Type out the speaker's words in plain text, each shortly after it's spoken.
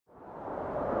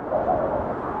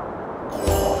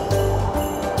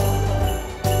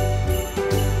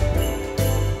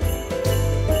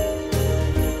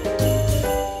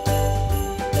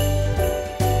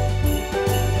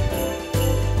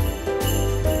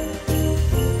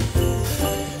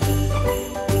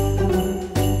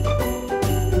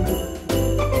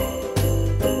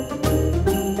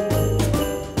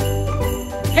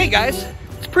guys.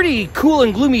 It's a pretty cool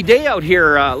and gloomy day out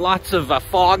here. Lots of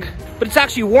fog, but it's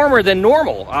actually warmer than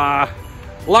normal. A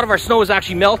lot of our snow is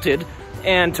actually melted,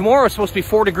 and tomorrow is supposed to be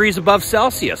 4 degrees above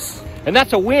Celsius. And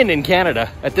that's a win in Canada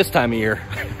at this time of year.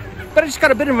 But I just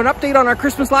got a bit of an update on our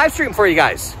Christmas live stream for you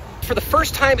guys. For the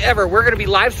first time ever, we're gonna be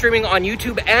live streaming on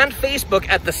YouTube and Facebook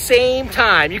at the same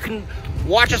time. You can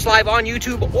watch us live on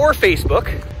YouTube or Facebook.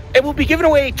 And we'll be giving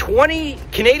away 20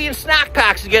 Canadian snack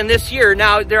packs again this year.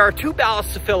 Now, there are 2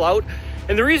 ballots to fill out.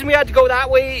 And the reason we had to go that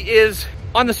way is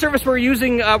on the service we're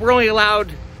using, we're only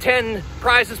allowed 10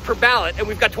 prizes per ballot, and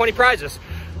we've got 20 prizes.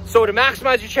 So to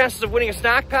maximize your chances of winning a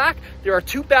snack pack, there are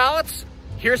 2 ballots.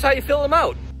 Here's how you fill them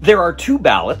out. There are 2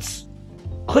 ballots.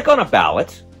 Click on a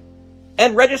ballot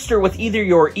and register with either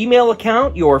your email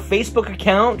account, your Facebook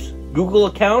account, Google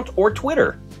account, or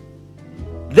Twitter.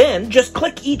 Then just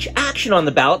click each action on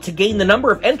the ballot to gain the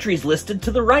number of entries listed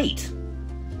to the right.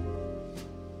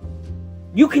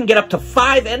 You can get up to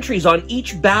 5 entries on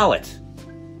each ballot.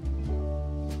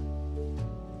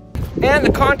 And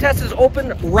the contest is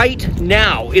open right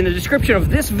now. In the description of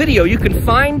this video, you can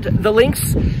find the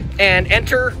links and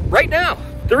enter right now.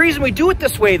 The reason we do it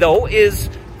this way, though, is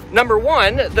number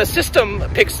 1, the system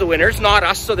picks the winners, not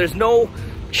us, so there's no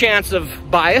chance of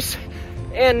bias.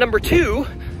 And number 2,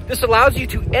 this allows you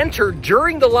to enter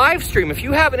during the live stream. If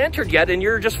you haven't entered yet and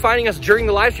you're just finding us during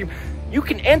the live stream, you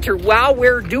can enter while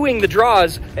we're doing the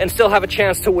draws and still have a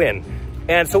chance to win.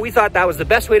 And so we thought that was the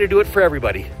best way to do it for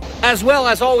everybody. As well,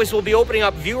 as always, we'll be opening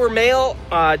up viewer mail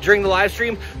during the live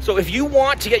stream. So if you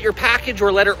want to get your package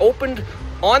or letter opened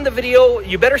on the video,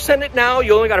 you better send it now.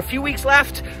 You only got a few weeks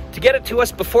left to get it to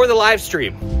us before the live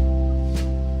stream.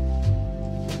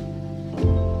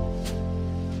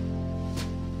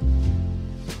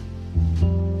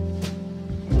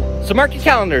 So mark your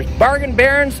calendars. Bargain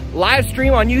Barons live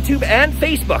stream on YouTube and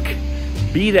Facebook.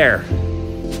 Be there.